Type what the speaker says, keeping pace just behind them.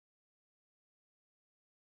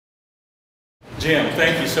Jim,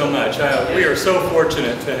 thank you so much. We are so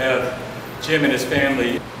fortunate to have Jim and his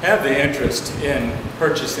family have the interest in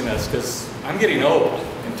purchasing us, because I'm getting old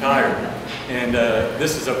and tired, and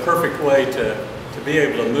this is a perfect way to be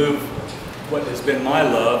able to move what has been my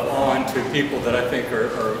love on to people that I think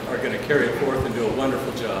are going to carry it forth and do a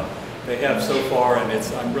wonderful job. They have so far, and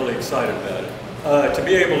I'm really excited about it. To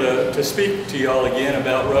be able to speak to you all again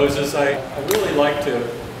about roses, I really like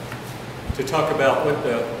to talk about what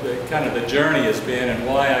the kind of the journey has been and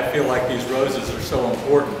why I feel like these roses are so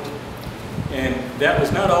important. And that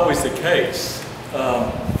was not always the case.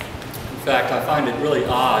 In fact, I find it really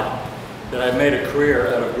odd that I made a career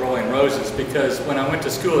out of growing roses, because when I went to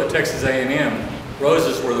school at Texas A&M,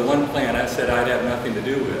 roses were the one plant I said I'd have nothing to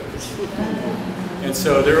do with. And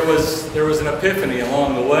so there was an epiphany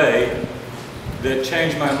along the way that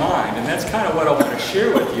changed my mind, and that's kind of what I want to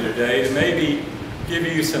share with you today, to maybe give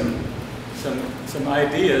you some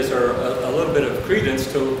ideas or a little bit of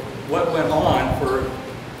credence to what went on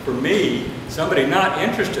for me, somebody not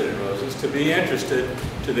interested in roses, to be interested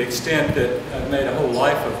to the extent that I've made a whole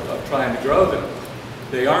life of trying to grow them.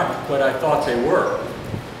 They aren't what I thought they were.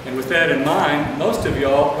 And with that in mind, most of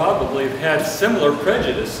y'all probably have had similar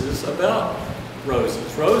prejudices about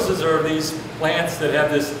roses. Roses are these plants that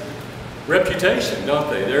have this reputation, don't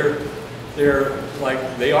they? They're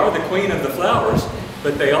like, they are the queen of the flowers,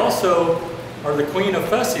 but they also are the queen of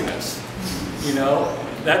fussiness. You know,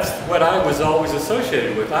 that's what I was always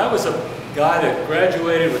associated with. I was a guy that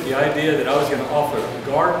graduated with the idea that I was going to offer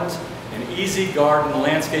gardens and easy garden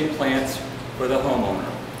landscape plants for the homeowner.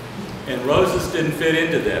 And roses didn't fit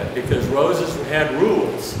into that, because roses had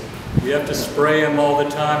rules. You have to spray them all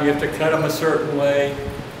the time, you have to cut them a certain way.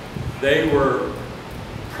 They were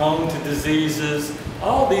prone to diseases.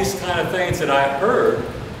 All these kind of things that I heard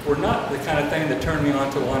were not the kind of thing that turned me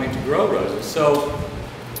on to wanting to grow roses. So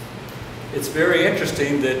it's very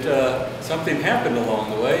interesting that something happened along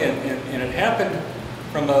the way, and it happened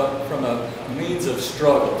from a means of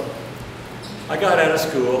struggle. I got out of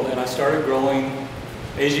school and I started growing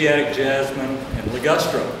Asiatic jasmine and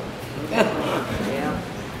ligustrum. Yeah.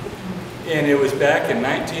 And it was back in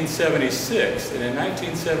 1976, and in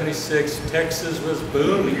 1976 Texas was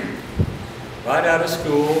booming. Right out of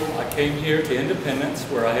school, I came here to Independence,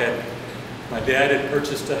 where my dad had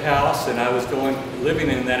purchased a house, and I was living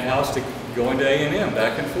in that house, going to A&M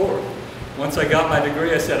back and forth. Once I got my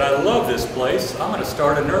degree, I said, I love this place. I'm going to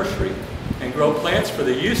start a nursery and grow plants for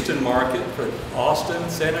the Houston market, for Austin,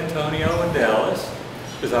 San Antonio, and Dallas,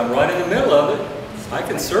 because I'm right in the middle of it. I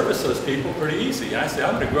can service those people pretty easy. I said,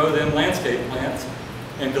 I'm going to grow them landscape plants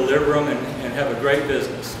and deliver them and have a great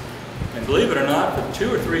business. And believe it or not, for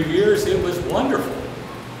 2 or 3 years, it was wonderful.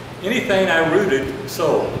 Anything I rooted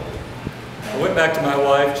sold. I went back to my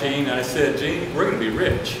wife, Jean, and I said, Jean, we're going to be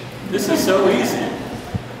rich. This is so easy.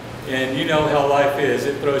 And you know how life is.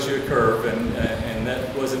 It throws you a curve, and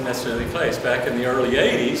that wasn't necessarily the case. Back in the early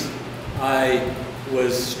 80s, I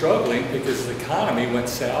was struggling because the economy went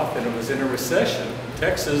south and it was in a recession.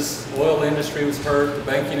 Texas oil industry was hurt, the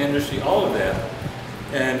banking industry, all of that.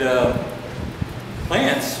 And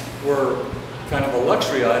plants were kind of a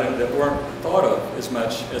luxury item that weren't thought of as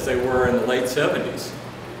much as they were in the late 70s.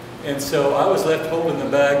 And so I was left holding the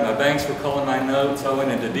bag. My banks were calling my notes. I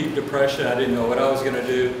went into deep depression. I didn't know what I was going to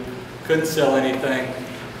do. Couldn't sell anything.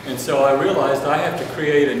 And so I realized I have to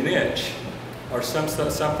create a niche, or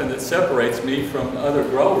something that separates me from other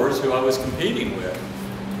growers who I was competing with.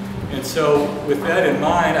 And so with that in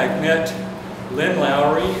mind, I met Lynn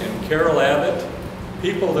Lowry and Carol Abbott,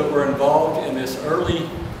 people that were involved in this early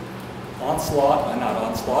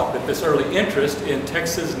this early interest in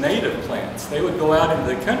Texas native plants. They would go out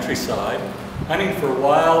into the countryside hunting for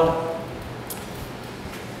wild,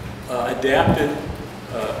 adapted,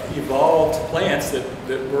 evolved plants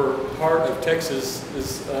that were part of Texas's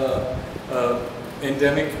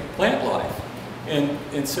endemic plant life.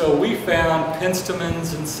 And so we found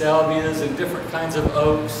penstemons and salvias and different kinds of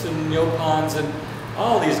oaks and yopons and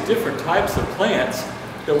all these different types of plants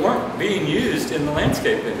that weren't being used in the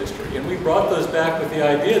landscape industry. And we brought those back with the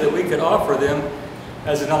idea that we could offer them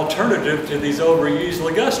as an alternative to these overused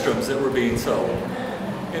ligustrums that were being sold.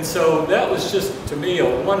 And so that was just, to me,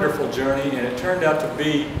 a wonderful journey, and it turned out to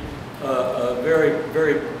be a very,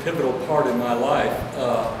 very pivotal part in my life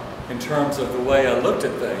in terms of the way I looked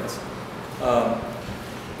at things.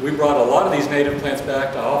 We brought a lot of these native plants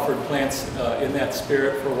back. I offered plants in that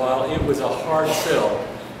spirit for a while. It was a hard sell.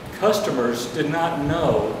 Customers did not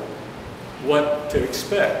know what to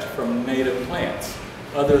expect from native plants,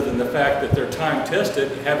 other than the fact that they're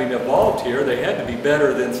time-tested. Having evolved here, they had to be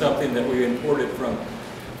better than something that we imported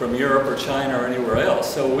from Europe or China or anywhere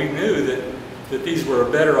else. So we knew that that these were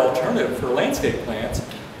a better alternative for landscape plants,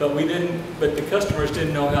 but the customers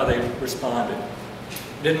didn't know how they responded.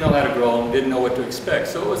 Didn't know how to grow them, didn't know what to expect.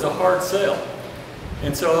 So it was a hard sell.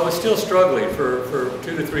 And so I was still struggling for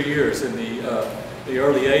 2 to 3 years in the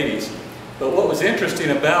early 80s. But what was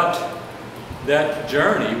interesting about that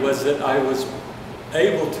journey was that I was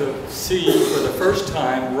able to see for the first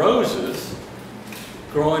time roses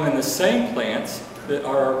growing in the same plants that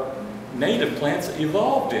our native plants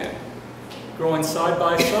evolved in, growing side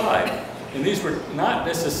by side. And these were not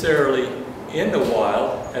necessarily in the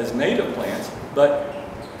wild as native plants, but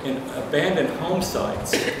in abandoned home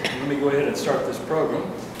sites. Let me go ahead and start this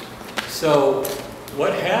program. So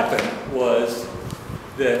what happened was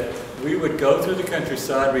that we would go through the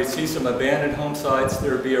countryside, we'd see some abandoned home sites,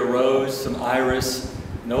 there would be a rose, some iris,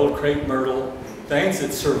 an old crepe myrtle, things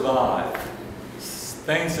that survive,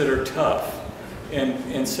 things that are tough.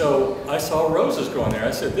 And so I saw roses growing there.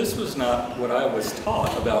 I said, this was not what I was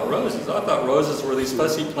taught about roses. I thought roses were these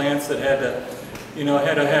fussy plants that had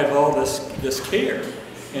to have all this care.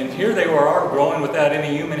 And here they were growing without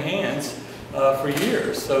any human hands for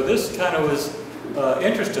years. So this kind of was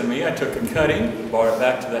interested me. I took a cutting, brought it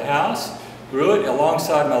back to the house, grew it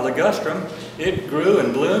alongside my ligustrum. It grew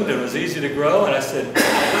and bloomed and was easy to grow, and I said,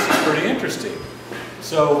 this is pretty interesting.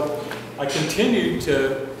 So I continued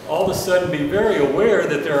to all of a sudden be very aware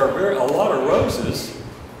that there are a lot of roses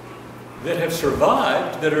that have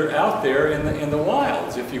survived that are out there in the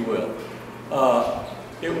wilds, if you will.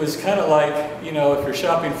 It was kind of like, you know, if you're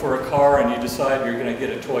shopping for a car and you decide you're going to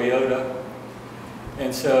get a Toyota,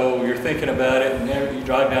 and so you're thinking about it, and there you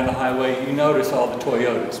drive down the highway, you notice all the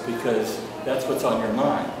Toyotas because that's what's on your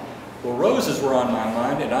mind. Well, roses were on my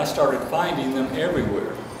mind, and I started finding them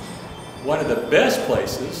everywhere. One of the best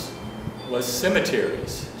places was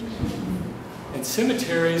cemeteries. And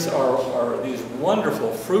cemeteries are these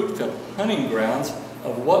wonderful fruit-filled hunting grounds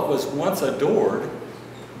of what was once adored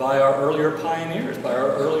by our earlier pioneers, by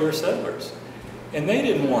our earlier settlers. And they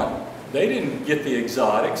didn't get the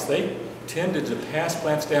exotics. They tended to pass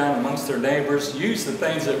plants down amongst their neighbors, use the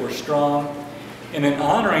things that were strong, and in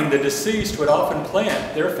honoring the deceased would often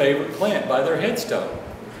plant their favorite plant by their headstone.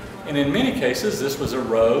 And in many cases, this was a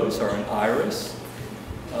rose or an iris,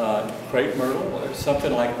 crepe myrtle, or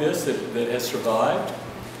something like this that has survived.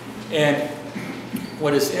 And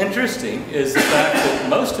what is interesting is the fact that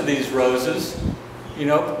most of these roses, you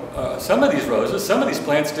know, some of these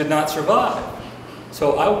plants did not survive.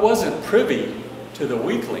 So I wasn't privy to the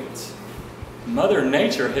weaklings. Mother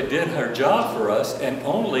Nature had did her job for us and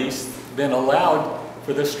only been allowed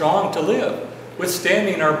for the strong to live,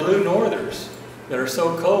 withstanding our blue northers that are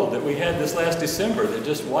so cold that we had this last December that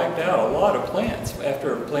just wiped out a lot of plants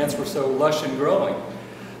after plants were so lush and growing.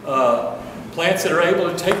 Plants that are able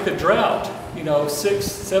to take the drought, you know,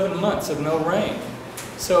 6-7 months of no rain.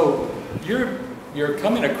 So you're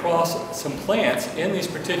coming across some plants in these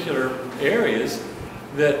particular areas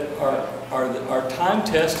that are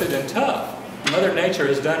time-tested and tough. Mother Nature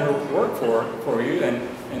has done her work for you,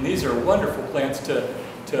 and these are wonderful plants to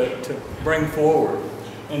bring forward.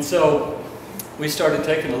 And so we started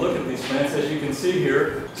taking a look at these plants, as you can see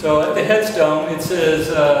here. So at the headstone it says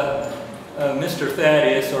Mr.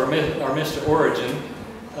 Thaddeus or Mr. Origin,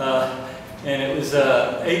 and it was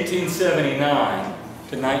 1879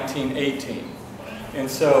 to 1918. And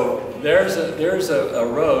so there's a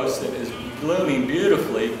rose that is blooming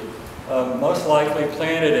beautifully, most likely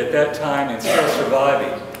planted at that time and still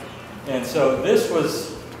surviving. And so this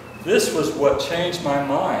was what changed my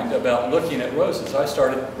mind about looking at roses. I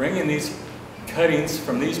started bringing these cuttings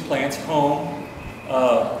from these plants home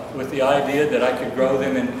with the idea that I could grow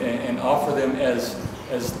them and offer them as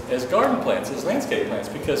garden plants, as landscape plants,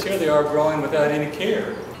 because here they are growing without any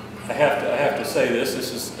care. I have to say this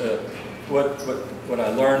is what I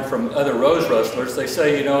learned from other rose rustlers. They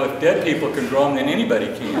say, you know, if dead people can grow them, then anybody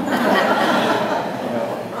can.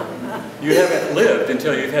 You haven't lived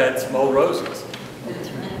until you've had some old roses.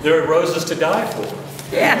 There are roses to die for.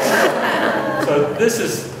 Yes. So this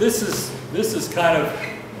is kind of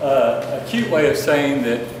a cute way of saying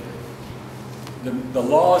that the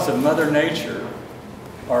laws of Mother Nature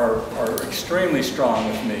are extremely strong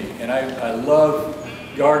with me, and I love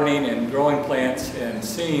gardening and growing plants and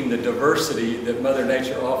seeing the diversity that Mother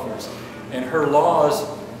Nature offers. And her laws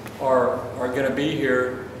are going to be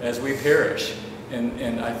here as we perish.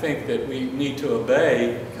 And I think that we need to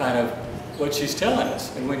obey kind of what she's telling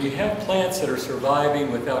us. And when you have plants that are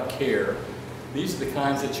surviving without care, these are the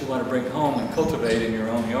kinds that you want to bring home and cultivate in your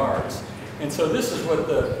own yards. And so this is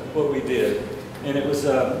what we did. And it was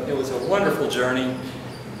a wonderful journey.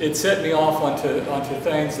 it set me off onto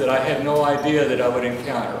things that I had no idea that I would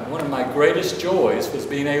encounter. One of my greatest joys was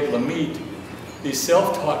being able to meet these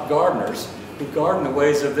self-taught gardeners who garden the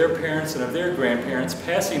ways of their parents and of their grandparents,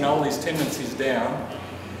 passing all these tendencies down.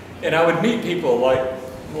 And I would meet people like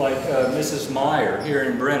Mrs. Meyer here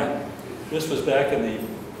in Brenham. This was back in the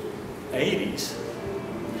 80s,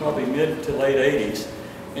 probably mid to late 80s.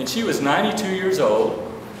 And she was 92 years old,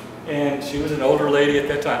 and she was an older lady at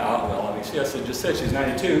that time. Oh, well, I mean, I just said she's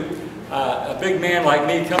 92. A big man like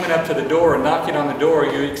me coming up to the door and knocking on the door,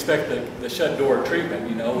 you expect the shut door treatment,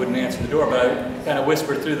 you know, wouldn't answer the door, but I kind of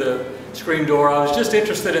whispered through the screen door, I was just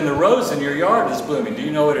interested in the rose in your yard that's blooming. Do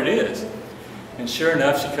you know what it is? And sure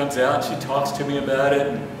enough, she comes out and she talks to me about it.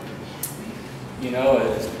 And, you know,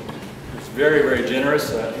 it's very, very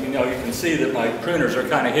generous. You know, you can see that my pruners are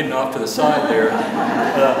kind of hidden off to the side there.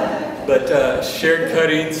 But shared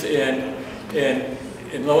cuttings, and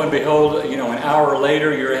lo and behold, you know, an hour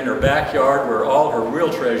later, you're in her backyard where all her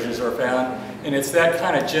real treasures are found. And it's that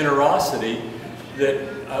kind of generosity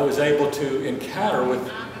that I was able to encounter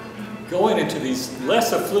with going into these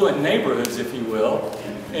less affluent neighborhoods, if you will,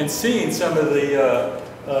 and seeing some of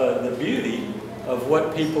the beauty of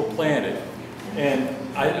what people planted. And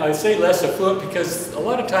I say less affluent because a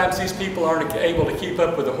lot of times these people aren't able to keep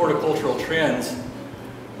up with the horticultural trends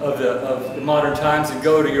of the modern times and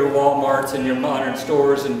go to your Walmarts and your modern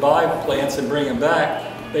stores and buy plants and bring them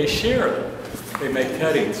back. They share them. They make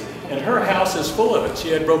cuttings. And her house is full of it. She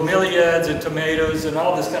had bromeliads and tomatoes and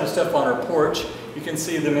all this kind of stuff on her porch. You can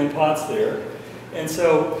see them in pots there. And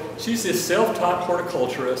so she's this self-taught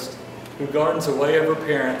horticulturist who gardens the way of her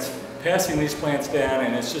parents, passing these plants down,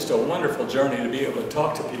 and it's just a wonderful journey to be able to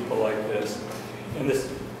talk to people like this. And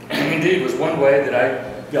this indeed was one way that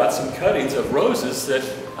I got some cuttings of roses that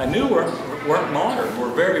I knew weren't modern, were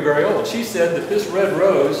very, very old. She said that this red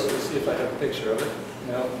rose, let's see if I have a picture of it.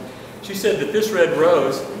 No. She said that this red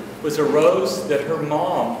rose was a rose that her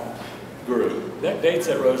mom grew. That dates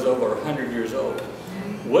that rose over 100 years old.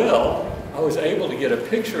 Well, I was able to get a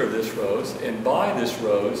picture of this rose and buy this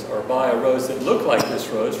rose, or buy a rose that looked like this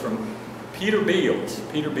rose from Peter Beals.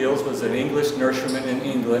 Peter Beals was an English nurseryman in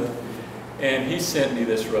England, and he sent me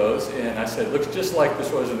this rose, and I said, looks just like this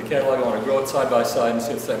rose in the catalog, I want to grow it side by side, and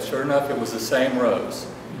since then, sure enough, it was the same rose.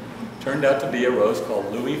 Turned out to be a rose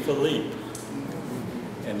called Louis Philippe.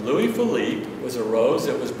 And Louis Philippe was a rose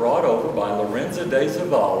that was brought over by Lorenzo de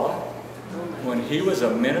Zavala when he was a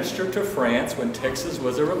minister to France when Texas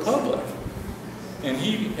was a republic. And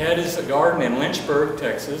he had his garden in Lynchburg,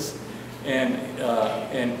 Texas,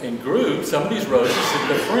 and grew some of these roses that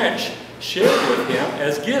the French shared with him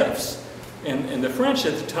as gifts. And the French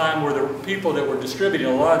at the time were the people that were distributing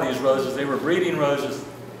a lot of these roses. They were breeding roses.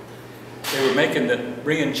 They were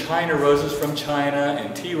bringing China roses from China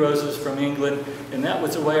and tea roses from England. And that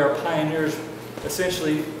was the way our pioneers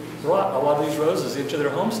essentially brought a lot of these roses into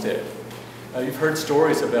their homestead. You've heard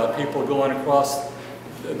stories about people going across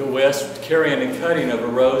the West carrying and cutting of a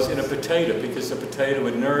rose in a potato because the potato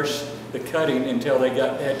would nourish the cutting until they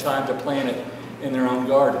had time to plant it in their own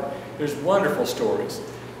garden. There's wonderful stories.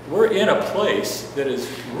 We're in a place that is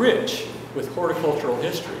rich with horticultural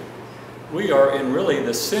history. We are in really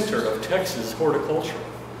the center of Texas horticulture.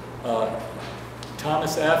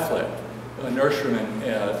 Thomas Affleck, a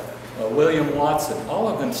nurseryman, William Watson, all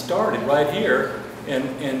of them started right here,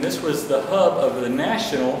 and this was the hub of the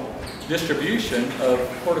national distribution of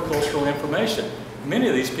horticultural information. Many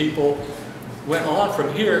of these people went on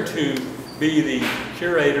from here to be the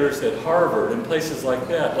curators at Harvard and places like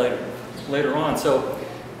that later on. So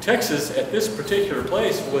Texas, at this particular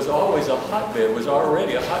place, was always a hotbed, was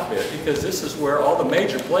already a hotbed, because this is where all the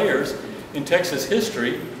major players in Texas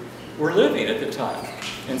history were living at the time.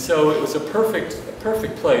 And so it was a perfect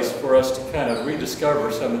place for us to kind of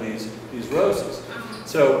rediscover some of these roses.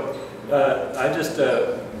 So I just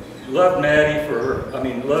loved Maddie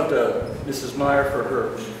loved Mrs. Meyer for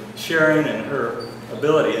her sharing and her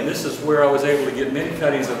ability. And this is where I was able to get many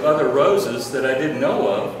cuttings of other roses that I didn't know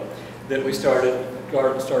of that we started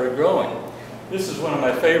growing. This is one of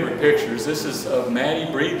my favorite pictures. This is of Maddie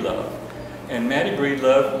Breedlove. And Maddie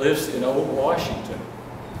Breedlove lives in Old Washington.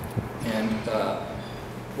 And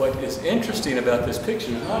what is interesting about this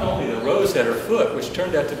picture is not only the rose at her foot, which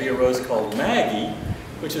turned out to be a rose called Maggie,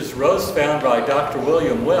 which is a rose found by Dr.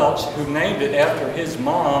 William Welch, who named it after his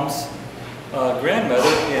mom's grandmother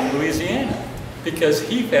in Louisiana, because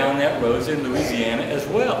he found that rose in Louisiana as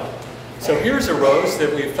well. So here's a rose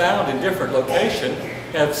that we found in different locations,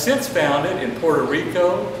 have since found it in Puerto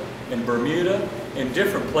Rico, in Bermuda, in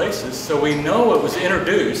different places. So we know it was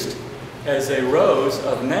introduced as a rose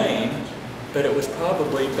of name but it was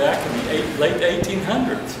probably back in the late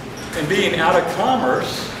 1800s. And being out of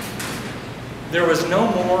commerce, there was no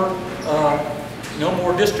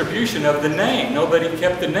more distribution of the name. Nobody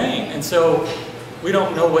kept the name. And so we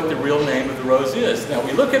don't know what the real name of the rose is. Now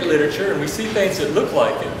we look at literature and we see things that look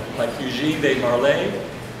like it, like Eugene de Marley.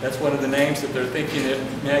 That's one of the names that they're thinking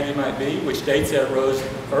that Maggie might be, which dates that rose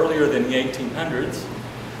earlier than the 1800s.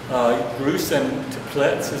 Gruce and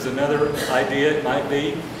Tepletz is another idea it might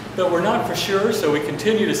be. But we're not for sure, so we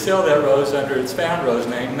continue to sell that rose under its found rose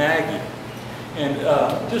name, Maggie. And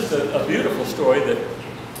just a beautiful story that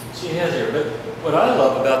she has here. But what I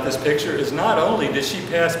love about this picture is not only did she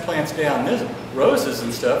pass plants down, roses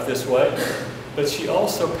and stuff this way, but she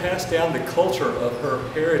also passed down the culture of her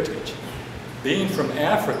heritage. Being from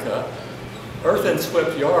Africa, earth and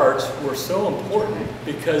swept yards were so important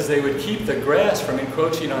because they would keep the grass from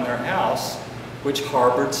encroaching on their house, which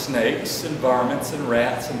harbored snakes and varmints and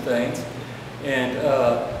rats and things, and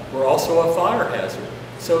were also a fire hazard.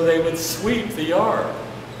 So they would sweep the yard.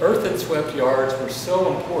 Earth and swept yards were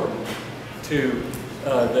so important to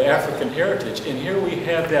the African heritage. And here we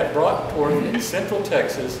have that brought forth in Central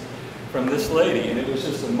Texas from this lady, and it was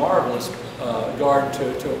just a marvelous garden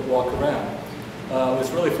to walk around. I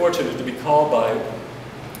was really fortunate to be called by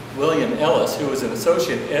William Ellis, who was an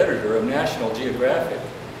associate editor of National Geographic.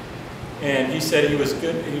 And he said he was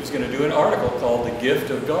going to do an article called The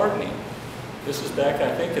Gift of Gardening. This was back,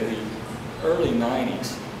 I think, in the early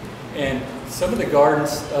 90s. And some of the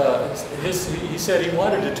gardens, he said he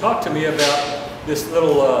wanted to talk to me about this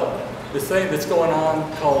little, this thing that's going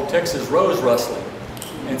on called Texas rose rustling.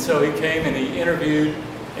 And so he came and he interviewed,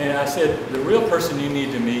 and I said, the real person you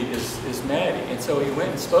need to meet is Maddie. And so he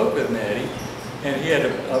went and spoke with Maddie, and he had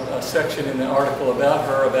a section in the article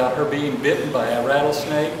about her being bitten by a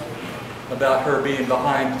rattlesnake, about her being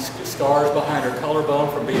behind scars behind her collarbone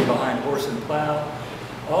from being behind horse and plow.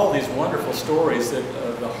 All these wonderful stories that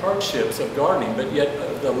the hardships of gardening, but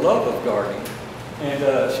yet the love of gardening. And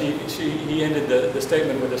he ended the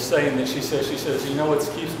statement with a saying that she says, you know what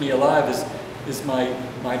keeps me alive is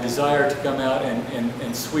my desire to come out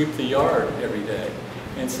and sweep the yard every day.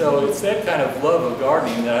 And so it's that kind of love of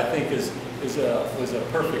gardening that I think was a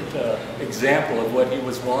perfect example of what he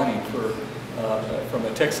was wanting from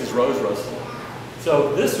a Texas rose rustler.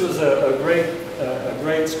 So this was a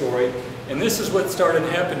great story, and this is what started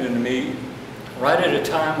happening to me right at a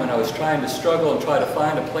time when I was trying to struggle and try to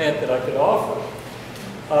find a plant that I could offer.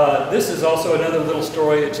 This is also another little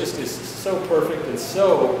story. It just is so perfect and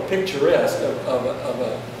so picturesque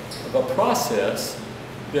of a process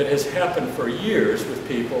that has happened for years with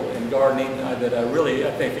people in gardening that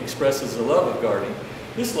I think expresses the love of gardening.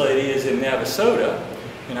 This lady is in Navasota,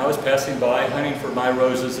 and I was passing by hunting for my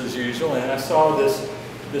roses as usual, and I saw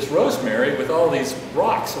this rosemary with all these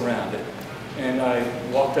rocks around it. And I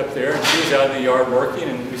walked up there, and she was out in the yard working,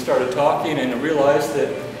 and we started talking, and I realized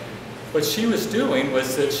that what she was doing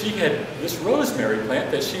was that she had this rosemary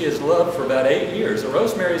plant that she has loved for about 8 years. The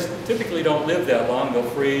rosemaries typically don't live that long. They'll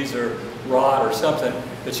freeze or rot or something.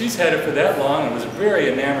 But she's had it for that long and was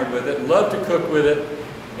very enamored with it, and loved to cook with it.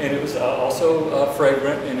 And it was also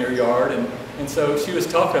fragrant in her yard. And so she was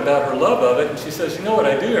talking about her love of it. And she says, you know what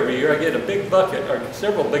I do every year? I get a big bucket, or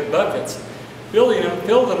several big buckets, fill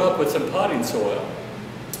them up with some potting soil,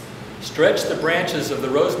 stretch the branches of the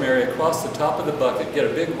rosemary across the top of the bucket, get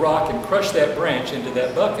a big rock and crush that branch into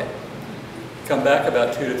that bucket. Come back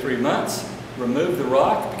about 2 to 3 months, remove the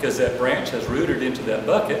rock because that branch has rooted into that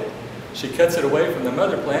bucket. She cuts it away from the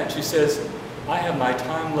mother plant. She says, I have my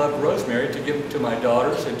time-loved rosemary to give to my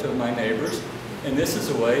daughters and to my neighbors, and this is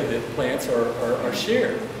a way that plants are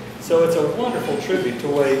shared. So it's a wonderful tribute to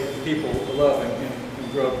the way people love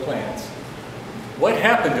and grow plants. What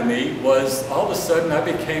happened to me was all of a sudden I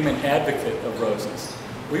became an advocate of roses.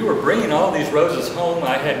 We were bringing all these roses home.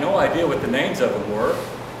 I had no idea what the names of them were.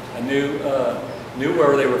 I knew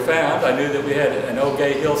where they were found. I knew that we had an Old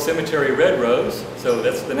Gay Hill Cemetery red rose, so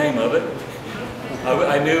that's the name of it.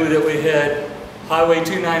 I knew that we had Highway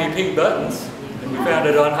 290 pink buttons, and we found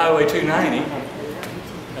it on Highway 290.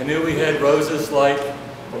 I knew we had roses like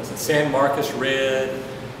San Marcos red.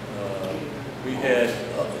 We had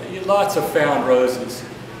lots of found roses.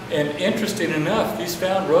 And interesting enough, these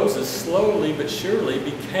found roses slowly but surely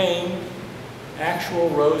became actual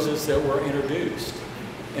roses that were introduced.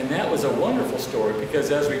 And that was a wonderful story,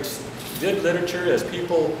 because as we did literature, as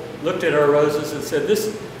people looked at our roses and said,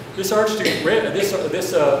 this Archduke red,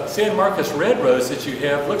 this San Marcos red rose that you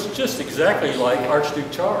have looks just exactly like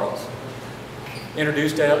Archduke Charles,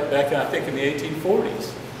 introduced out back, I think, in the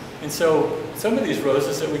 1840s. And so some of these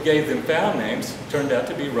roses that we gave them found names turned out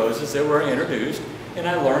to be roses that were introduced, and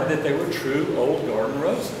I learned that they were true old garden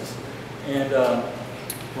roses. And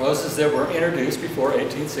roses that were introduced before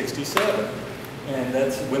 1867. And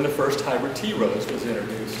that's when the first hybrid tea rose was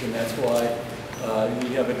introduced. And that's why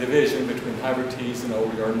you have a division between hybrid teas and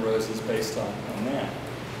old garden roses based on that.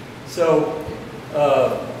 So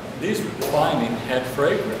these binding had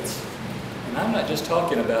fragrance. And I'm not just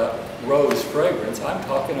talking about rose fragrance, I'm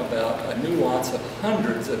talking about a nuance of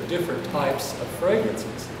hundreds of different types of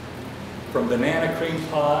fragrances. From banana cream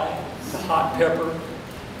pie to hot pepper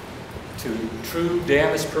to true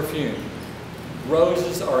damask perfume.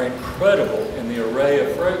 Roses are incredible in the array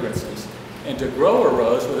of fragrances. And to grow a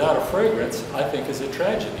rose without a fragrance, I think, is a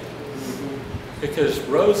tragedy. Because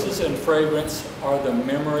roses and fragrance are the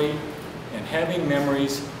memory, and having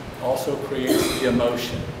memories also creates the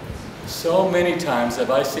emotion. So many times have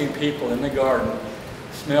I seen people in the garden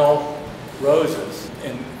smell roses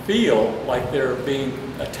and feel like they're being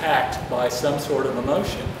attacked by some sort of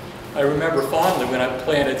emotion. I remember fondly when I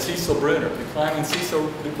planted Cecil Bruner, the climbing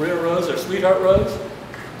Cecil Bruner rose, or sweetheart rose.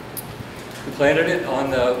 We planted it on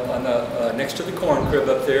the next to the corn crib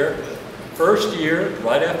up there. First year,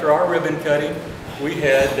 right after our ribbon cutting, we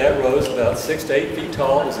had that rose about 6 to 8 feet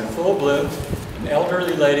tall. It was in full bloom. An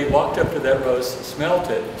elderly lady walked up to that rose, smelled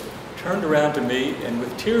it, turned around to me, and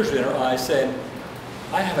with tears in her eyes said,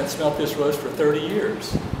 "I haven't smelled this rose for 30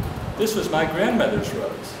 years. This was my grandmother's rose."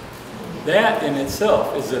 That in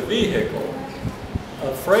itself is a vehicle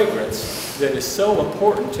of fragrance that is so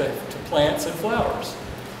important to plants and flowers.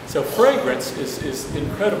 So fragrance is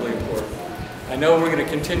incredibly important. I know we're going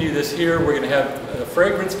to continue this here. We're going to have a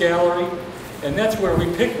fragrance gallery, and that's where we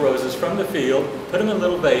pick roses from the field, put them in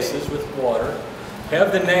little vases with water,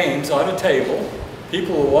 have the names on a table.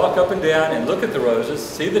 People will walk up and down and look at the roses,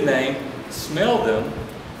 see the name, smell them,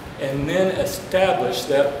 and then establish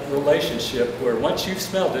that relationship where once you've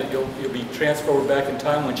smelled it, you'll be transferred back in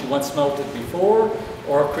time once you once smelled it before,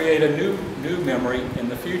 or create a new memory in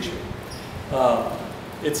the future.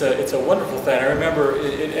 It's a wonderful thing. I remember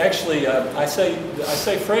it actually, I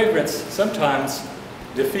say fragrance sometimes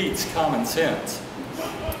defeats common sense.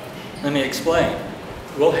 Let me explain.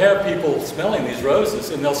 We'll have people smelling these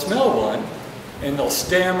roses, and they'll smell one, and they'll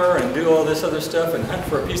stammer and do all this other stuff and hunt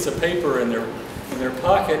for a piece of paper in their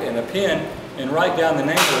pocket and a pen and write down the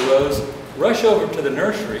name of the rose, rush over to the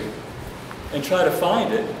nursery and try to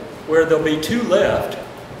find it, where there'll be 2 left,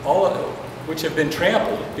 all of which have been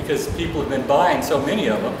trampled because people have been buying so many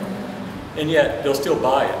of them, and yet they'll still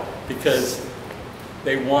buy it because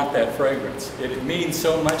they want that fragrance. It means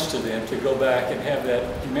so much to them to go back and have that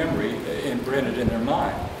memory imprinted in their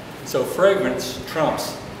mind. So fragrance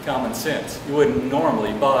trumps common sense. You wouldn't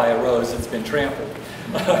normally buy a rose that's been trampled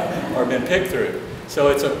or been picked through. So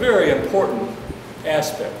it's a very important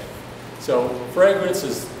aspect. So fragrance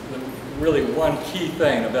is really one key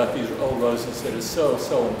thing about these old roses that is so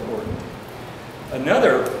important.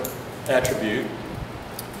 Another attribute,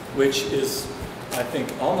 which is, I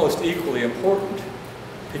think, almost equally important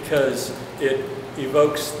because it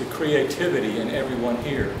evokes the creativity in everyone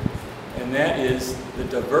here, and that is the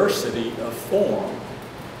diversity of form.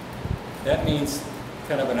 That means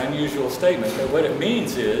kind of an unusual statement, but what it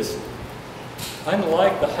means is,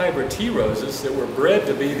 unlike the hybrid tea roses that were bred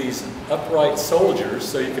to be these upright soldiers,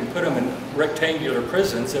 so you can put them in rectangular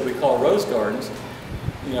prisons that we call rose gardens,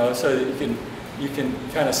 you know, so that you can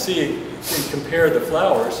kind of see and compare the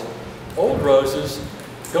flowers. Old roses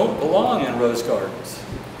don't belong in rose gardens.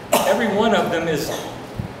 Every one of them is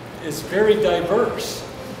very diverse.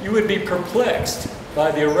 You would be perplexed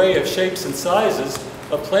by the array of shapes and sizes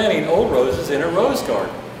of planting old roses in a rose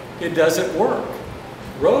garden. It doesn't work.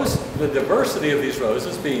 The diversity of these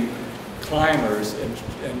roses, being climbers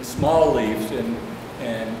and small leaved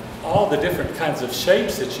and all the different kinds of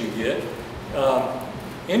shapes that you get,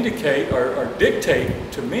 indicate or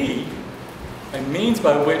dictate to me a means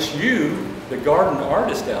by which you, the garden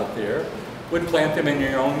artist out there, would plant them in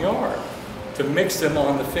your own yard, to mix them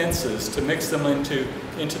on the fences, to mix them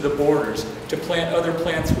into the borders, to plant other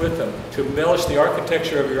plants with them, to embellish the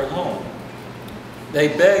architecture of your home. They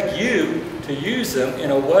beg you to use them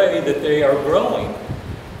in a way that they are growing.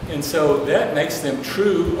 And so that makes them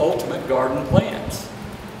true ultimate garden plants.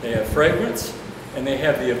 They have fragrance, and they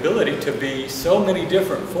have the ability to be so many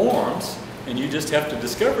different forms, and you just have to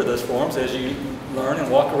discover those forms as you learn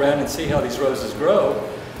and walk around and see how these roses grow,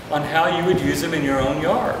 on how you would use them in your own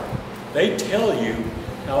yard. They tell you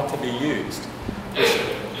how to be used.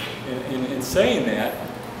 In saying that,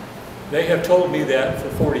 they have told me that for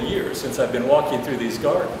 40 years since I've been walking through these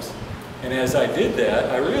gardens. And as I did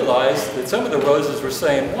that, I realized that some of the roses were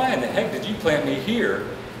saying, "Why in the heck did you plant me here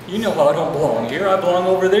You know how I don't belong here. I belong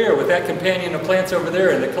over there with that companion of plants over there,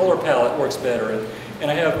 and the color palette works better,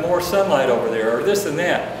 and I have more sunlight over there, or this and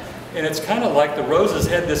that. And it's kind of like the roses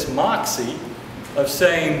had this moxie of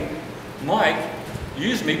saying, Mike,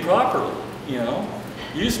 use me properly, you know?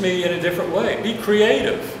 Use me in a different way. Be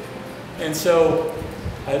creative. And so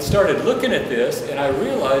I started looking at this, and I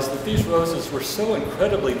realized that these roses were so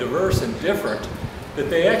incredibly diverse and different that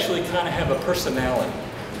they actually kind of have a personality.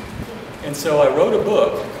 And so I wrote a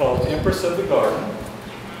book called Empress of the Garden,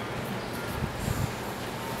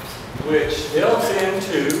 which delves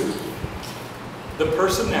into the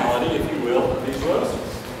personality, if you will, of these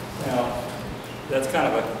roses. Now, that's kind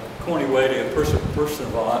of a corny way to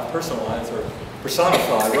personalize or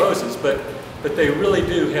personify roses, but they really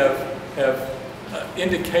do have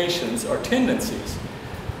indications or tendencies.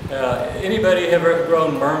 Anybody ever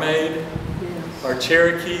grown mermaid? Yes. Or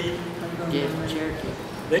Cherokee? Yeah, Cherokee.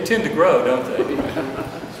 They tend to grow, don't they?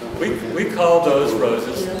 We call those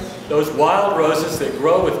roses, those wild roses that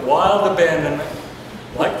grow with wild abandonment,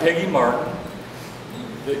 like Peggy Martin,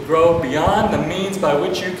 that grow beyond the means by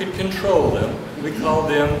which you could control them. We call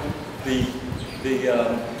them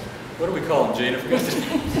what do we call them, Jane? I forgot the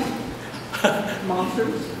name.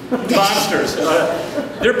 Monsters. Monsters.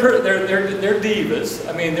 They're divas.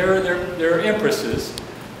 I mean, they're empresses,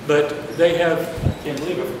 but they have, I can't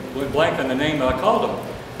believe it, went blank on the name I called them.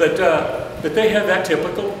 But they have that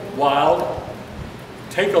typical wild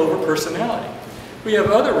takeover personality. We have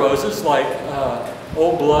other roses like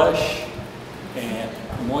Old Blush and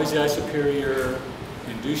Moisei Superior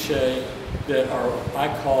and Duche that are, I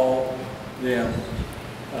call them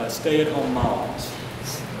stay-at-home moms.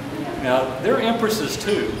 Now, they're empresses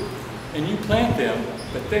too, and you plant them,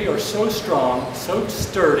 but they are so strong, so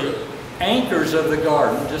sturdy, anchors of the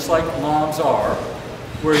garden, just like moms are,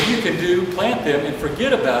 where you can plant them and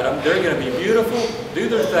forget about them. They're going to be beautiful, do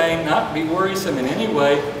their thing, not be worrisome in any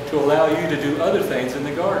way to allow you to do other things in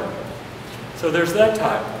the garden. So there's that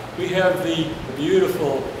type. We have the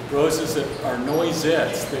beautiful roses that are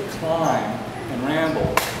noisettes that climb and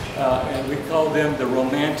ramble, and we call them the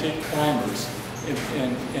romantic climbers.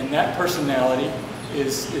 And that personality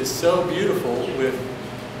is so beautiful with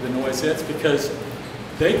the noisettes because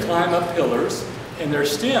they climb up pillars and their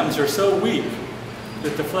stems are so weak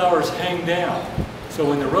that the flowers hang down. So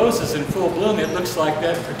when the rose is in full bloom, it looks like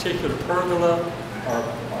that particular pergola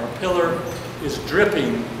or pillar is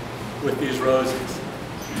dripping with these roses.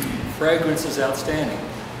 Fragrance is outstanding.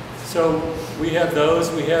 So we have those.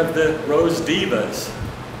 We have the rose divas.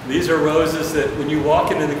 These are roses that when you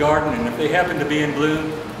walk into the garden and if they happen to be in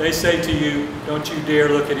bloom, they say to you, don't you dare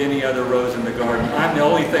look at any other rose in the garden. I'm the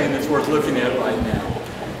only thing that's worth looking at right now.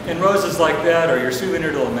 And roses like that are your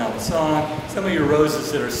souvenir de la Malmaison, some of your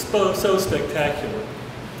roses that are so spectacular.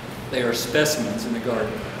 They are specimens in the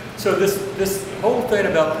garden. So this whole thing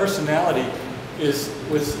about personality was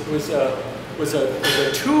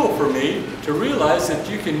a tool for me to realize that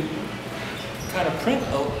you can kind of print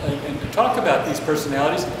and talk about these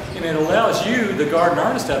personalities, and it allows you, the garden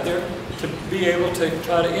artist out there, to be able to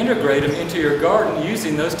try to integrate them into your garden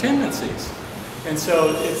using those tendencies. And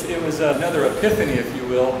so it was another epiphany, if you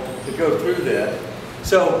will, to go through that.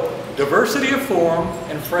 So diversity of form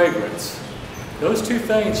and fragrance. Those two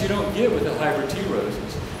things you don't get with the hybrid tea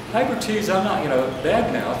roses. Hybrid teas, I'm not,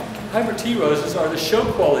 bad mouth. Hybrid tea roses are the show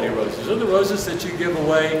quality roses. They're the roses that you give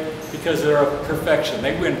away because they're of perfection.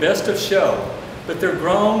 They win best of show, but they're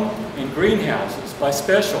grown in greenhouses by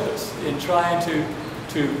specialists in trying to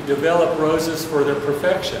develop roses for their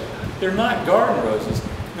perfection. They're not garden roses.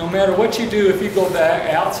 No matter what you do, if you go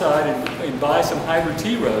back outside and buy some hybrid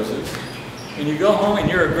tea roses, and you go home and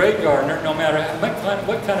you're a great gardener, no matter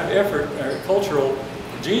what kind of effort or cultural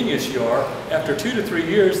genius you are, after 2 to 3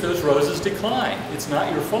 years, those roses decline. It's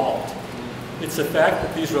not your fault. It's the fact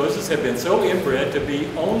that these roses have been so inbred to be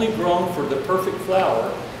only grown for the perfect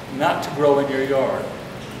flower, not to grow in your yard.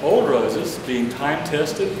 Old roses, being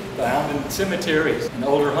time-tested, found in cemeteries and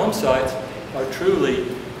older home sites, are truly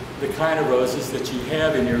the kind of roses that you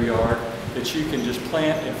have in your yard that you can just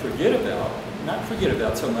plant and forget about. Not forget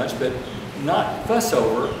about so much, but not fuss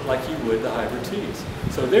over like you would the hybrid teas.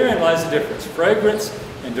 So therein lies the difference. Fragrance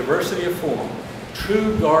and diversity of form.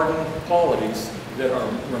 True garden qualities that are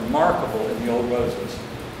remarkable in the old roses.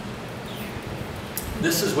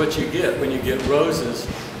 This is what you get when you get roses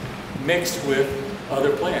mixed with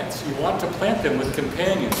other plants. You want to plant them with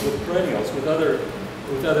companions, with perennials, with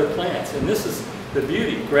other plants. And this is the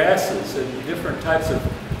beauty. Grasses and different types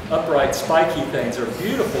of upright, spiky things are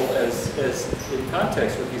beautiful as in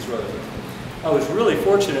context with these roses. I was really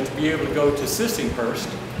fortunate to be able to go to Sissinghurst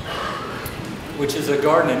which is a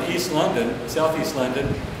garden in East London, Southeast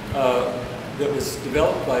London, that was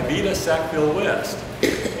developed by Vita Sackville-West.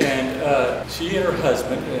 And she and her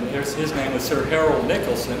husband, and his name was Sir Harold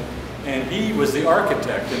Nicholson, and he was the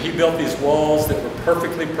architect, and he built these walls that were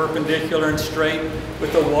perfectly perpendicular and straight,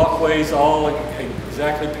 with the walkways all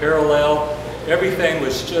exactly parallel. Everything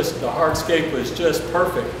was just, the hardscape was just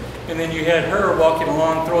perfect. And then you had her walking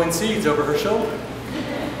along throwing seeds over her shoulder.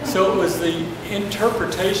 So it was the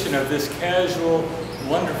interpretation of this casual,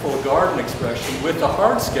 wonderful garden expression with the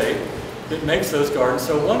hardscape that makes those gardens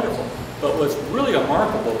so wonderful. But what's really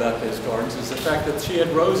remarkable about those gardens is the fact that she had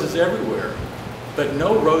roses everywhere, but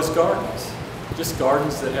no rose gardens, just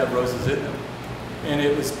gardens that have roses in them. And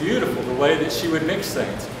it was beautiful the way that she would mix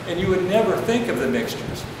things. And you would never think of the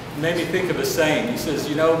mixtures. It made me think of a saying. He says,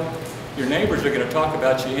 you know, your neighbors are going to talk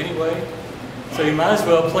about you anyway, so you might as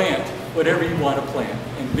well plant whatever you want to plant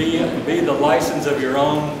and be the license of your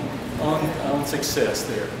own success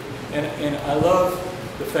there. And I love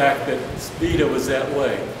the fact that Vita was that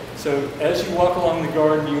way. So as you walk along the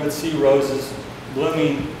garden, you would see roses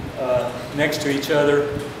blooming next to each other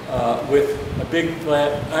with a big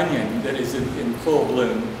flat onion that is in full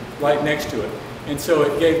bloom right next to it. And so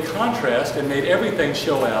it gave contrast and made everything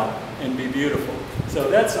show out and be beautiful. So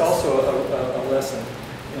that's also a lesson.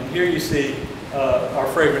 And here you see our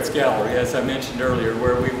fragrance gallery, as I mentioned earlier,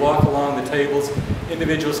 where we walk along the tables.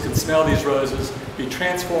 Individuals can smell these roses, be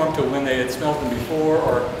transformed to when they had smelled them before,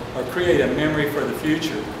 or create a memory for the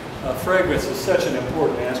future. Fragrance is such an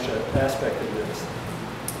important aspect of this.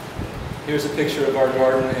 Here's a picture of our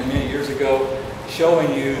garden many years ago,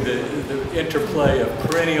 showing you the interplay of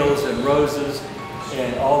perennials and roses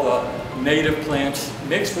and all the native plants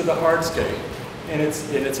mixed with the hardscape. And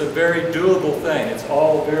it's a very doable thing. It's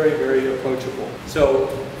all very, very approachable. So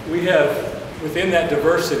we have, within that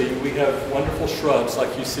diversity, we have wonderful shrubs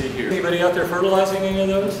like you see here. Anybody out there fertilizing any of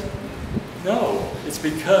those? No, it's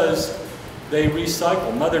because they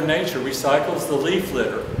recycle. Mother Nature recycles the leaf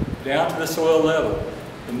litter down to the soil level.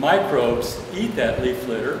 The microbes eat that leaf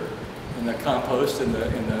litter in the compost and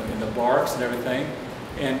in the barks and everything,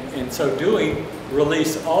 and in so doing,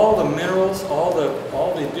 release all the minerals, all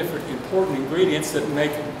the different important ingredients that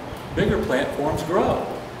make bigger plant forms grow.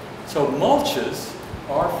 So mulches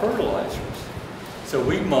are fertilizers. So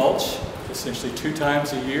we mulch essentially 2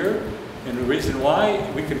 times a year. And the reason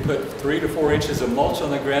why, we can put 3 to 4 inches of mulch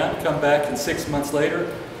on the ground, come back and 6 months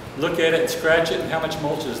later, look at it and scratch it, and how much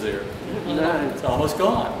mulch is there? It's almost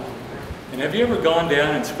gone. And have you ever gone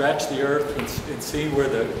down and scratched the earth and seen where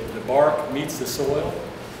the bark meets the soil?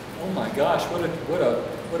 Oh my gosh,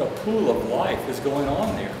 what a pool of life is going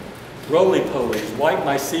on there. Roly-polies, white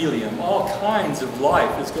mycelium, all kinds of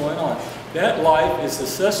life is going on. That life is the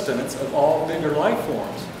sustenance of all bigger life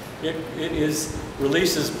forms. It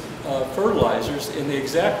releases fertilizers in the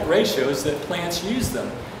exact ratios that plants use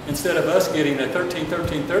them. Instead of us getting a 13,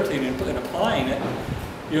 13, 13 and applying it,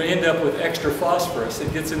 you end up with extra phosphorus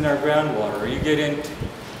that gets in our groundwater. Or you get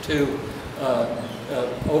into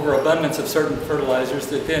overabundance of certain fertilizers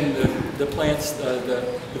that then the plants,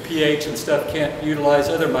 the pH and stuff can't utilize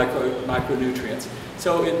other micronutrients.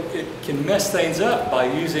 So it can mess things up by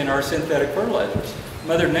using our synthetic fertilizers.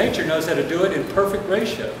 Mother Nature knows how to do it in perfect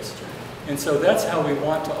ratios. And so that's how we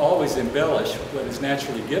want to always embellish what is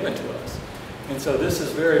naturally given to us. And so this is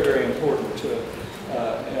very, very important to,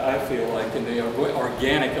 I feel like, in the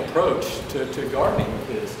organic approach to gardening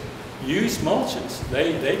is use mulches.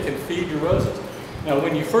 They can feed your roses. Now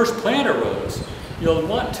when you first plant a rose, you'll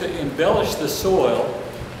want to embellish the soil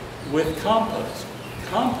with compost.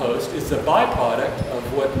 Compost is the byproduct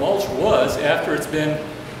of what mulch was after it's been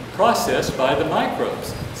processed by the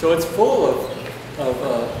microbes. So it's full of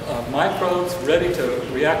microbes ready to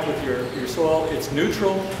react with your soil. It's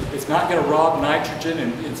neutral. It's not going to rob nitrogen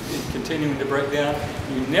and it's continuing to break down.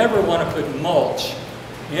 You never want to put mulch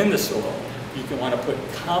in the soil. You can want to put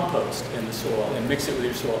compost in the soil and mix it with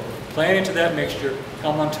your soil. Plant into that mixture,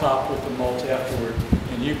 come on top with the mulch afterward,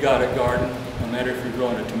 and you've got a garden, no matter if you're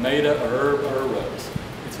growing a tomato, a herb, or a rose.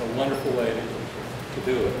 It's a wonderful way to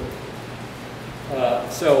do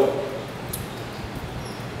it. So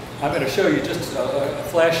I'm going to show you just a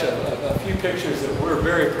flash of a few pictures that we're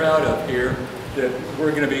very proud of here that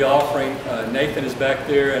we're going to be offering. Nathan is back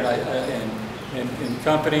there and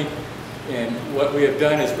company. And what we have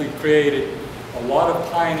done is we've created a lot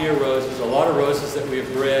of pioneer roses, a lot of roses that we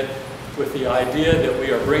have bred with the idea that we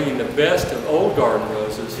are bringing the best of old garden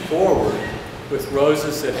roses forward with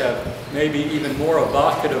roses that have maybe even more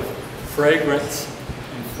evocative fragrance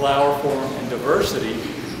and flower form and diversity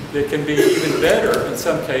that can be even better in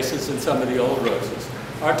some cases than some of the old roses.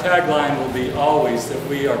 Our tagline will be always that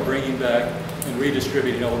we are bringing back and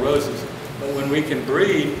redistributing old roses. But when we can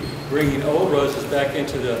breed, bringing old roses back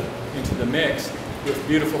into the mix with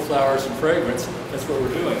beautiful flowers and fragrance, that's what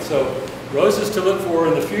we're doing. So roses to look for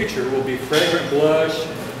in the future will be Fragrant Blush,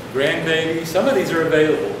 Grandbaby. Some of these are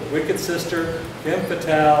available. Wicked Sister, Femme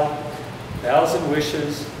Fatale, Thousand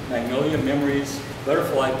Wishes, Magnolia Memories,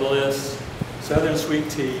 Butterfly Bliss, Southern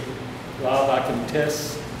Sweet Tea, La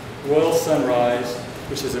Comtesse, Royal Sunrise,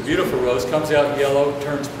 which is a beautiful rose, comes out yellow,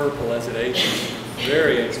 turns purple as it ages.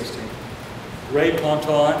 Very interesting. Ray Ponton,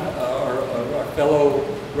 our fellow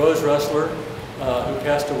rose rustler who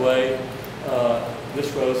passed away.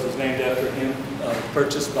 This rose is named after him,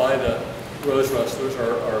 purchased by the rose rustlers,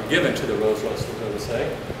 or given to the rose rustlers, I would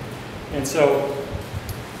say. And so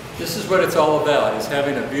this is what it's all about, is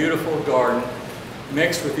having a beautiful garden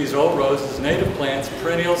mixed with these old roses, native plants,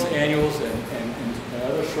 perennials, annuals, and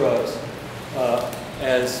other shrubs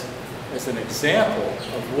as an example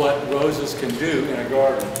of what roses can do in a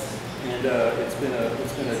garden. And it's been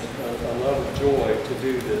a love of joy to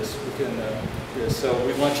do this within this. So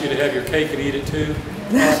we want you to have your cake and eat it too.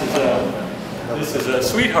 This is a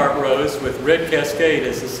sweetheart rose with red cascade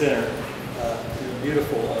as the center.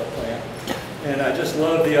 Beautiful plant. And I just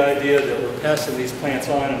love the idea that we're passing these plants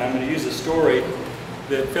on, and I'm going to use a story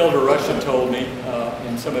that Felder Russian told me,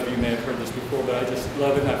 and some of you may have heard this before, but I just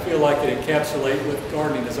love it, and I feel like it encapsulates what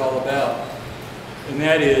gardening is all about. And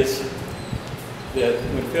that is that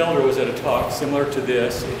when Felder was at a talk similar to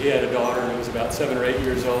this, he had a daughter who was about 7 or 8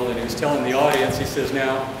 years old, and he was telling the audience, he says,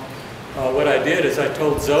 now, what I did is I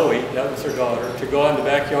told Zoe, that was her daughter, to go out in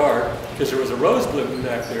the backyard, because there was a rose blooming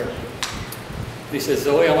back there. And he says,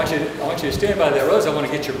 Zoe, I want you to stand by that rose, I want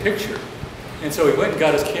to get your picture. And so he went and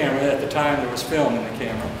got his camera. At the time there was film in the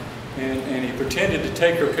camera. And he pretended to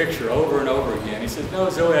take her picture over and over again. He said, no,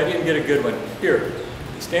 Zoe, I didn't get a good one. Here,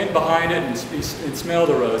 stand behind it and smell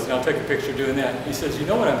the rose, and I'll take a picture doing that. He says, you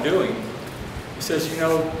know what I'm doing? He says, you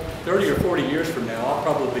know, 30 or 40 years from now, I'll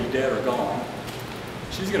probably be dead or gone.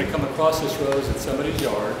 She's going to come across this rose in somebody's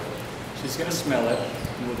yard. She's going to smell it,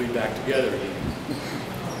 and we'll be back together again.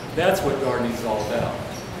 That's what gardening is all about.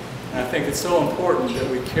 And I think it's so important that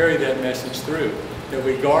we carry that message through, that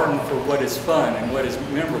we garden for what is fun and what is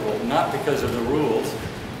memorable, not because of the rules,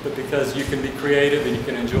 but because you can be creative and you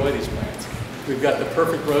can enjoy these plants. We've got the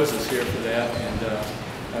perfect roses here for that, and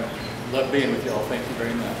I love being with y'all. Thank you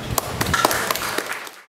very much.